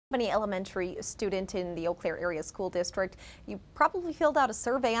Any elementary student in the Eau Claire Area School District, you probably filled out a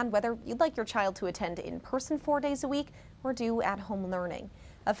survey on whether you'd like your child to attend in person 4 days a week or do at-home learning.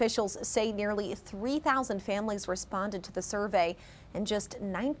 Officials say nearly 3,000 families responded to the survey, and just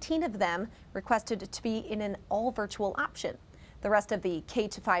 19 of them requested to be in an all-virtual option. The rest of the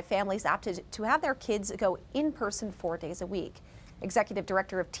K-5 families opted to have their kids go in person 4 days a week. Executive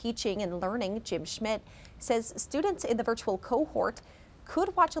Director of Teaching and Learning, Jim Schmidt, says students in the virtual cohort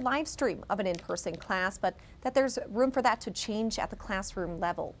could watch a live stream of an in-person class, but that there's room for that to change at the classroom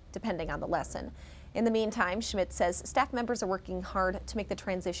level, depending on the lesson. In the meantime, Schmidt says staff members are working hard to make the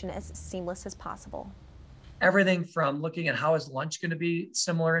transition as seamless as possible. Everything from looking at how is lunch going to be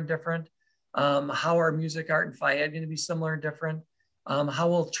similar and different, how are music, art, and FIAD going to be similar and different, how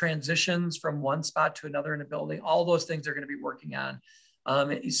will transitions from one spot to another in a building, all those things they're going to be working on.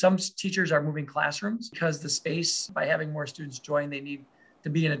 Some teachers are moving classrooms because the space, by having more students join, they need to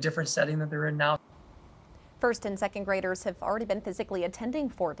be in a different setting than they're in now. First and second graders have already been physically attending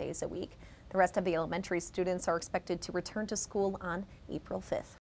 4 days a week. The rest of the elementary students are expected to return to school on April 5th.